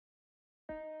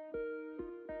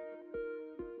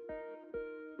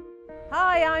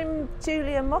Hi, I'm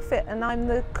Julia Moffat and I'm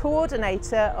the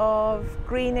coordinator of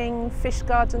Greening Fish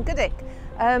Garden Wdig.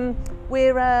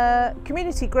 We're a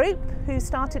community group who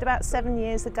started about 7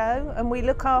 years ago, and we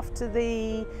look after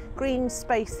the green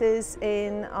spaces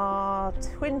in our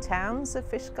twin towns of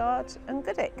Fishguard and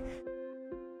Wdig.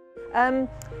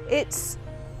 It's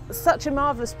such a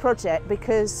marvellous project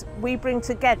because we bring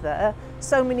together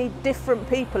so many different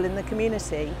people in the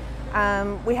community.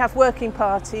 We have working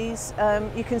parties.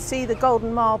 You can see the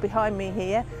Golden Mile behind me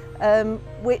here,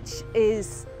 which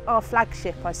is our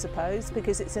flagship, I suppose,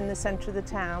 because it's in the centre of the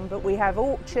town. But we have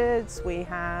orchards, we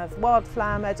have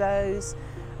wildflower meadows,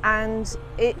 and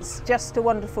it's just a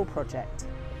wonderful project.